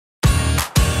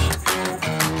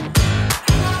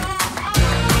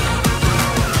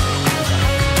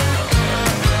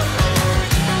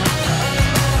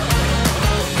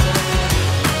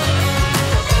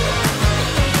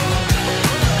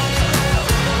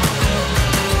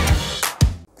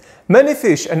Many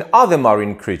fish and other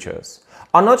marine creatures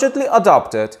are naturally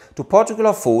adapted to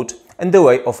particular food and the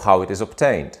way of how it is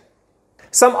obtained.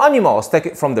 Some animals take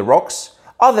it from the rocks,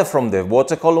 others from the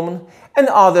water column, and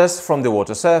others from the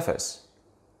water surface.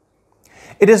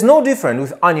 It is no different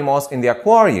with animals in the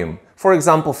aquarium, for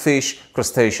example fish,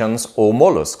 crustaceans or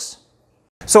mollusks.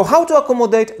 So how to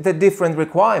accommodate the different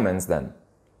requirements then?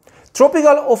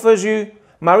 Tropical offers you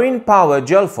marine power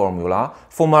gel formula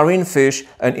for marine fish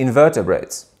and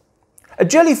invertebrates, a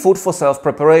jelly food for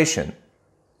self-preparation.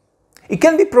 It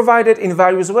can be provided in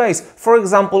various ways, for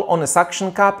example on a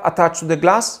suction cap attached to the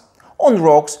glass, on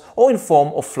rocks or in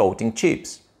form of floating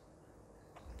chips.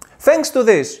 Thanks to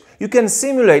this, you can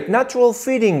simulate natural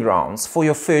feeding grounds for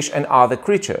your fish and other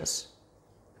creatures.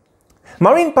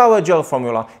 Marine power gel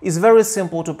formula is very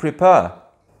simple to prepare.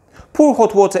 Pour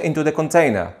hot water into the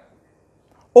container.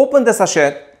 Open the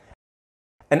sachet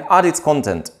and add its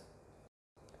content.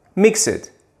 Mix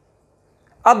it.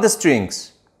 Add the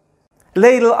strings.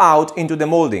 Ladle out into the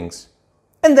moldings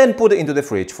and then put it into the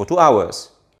fridge for 2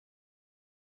 hours.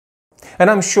 And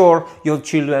I'm sure your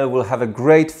children will have a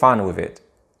great fun with it.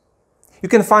 You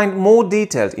can find more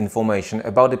detailed information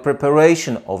about the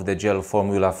preparation of the gel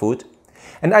formula food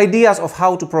and ideas of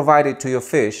how to provide it to your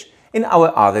fish in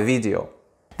our other video.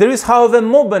 There is, however,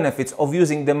 more benefits of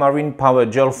using the marine power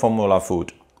gel formula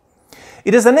food.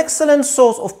 It is an excellent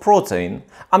source of protein,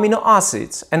 amino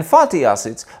acids and fatty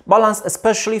acids balanced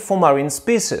especially for marine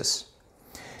species.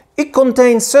 It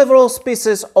contains several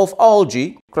species of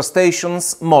algae,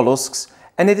 crustaceans, mollusks,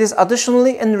 and it is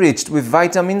additionally enriched with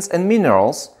vitamins and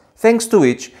minerals, thanks to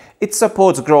which it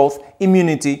supports growth,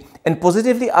 immunity and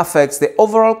positively affects the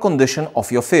overall condition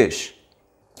of your fish.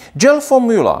 Gel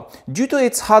formula, due to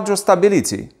its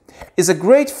hydrostability, is a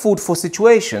great food for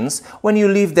situations when you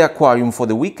leave the aquarium for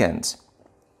the weekend.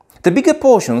 The bigger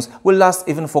portions will last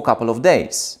even for a couple of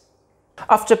days.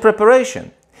 After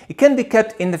preparation, it can be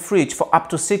kept in the fridge for up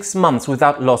to 6 months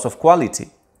without loss of quality.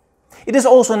 It is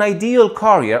also an ideal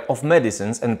carrier of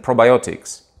medicines and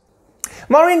probiotics.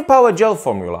 Marine power gel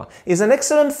formula is an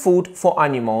excellent food for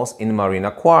animals in marine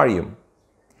aquarium.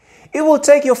 It will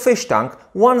take your fish tank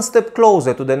one step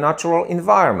closer to the natural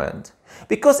environment,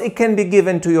 because it can be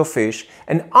given to your fish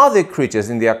and other creatures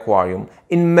in the aquarium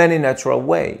in many natural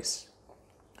ways.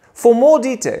 For more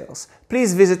details,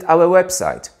 please visit our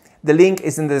website. The link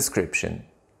is in the description.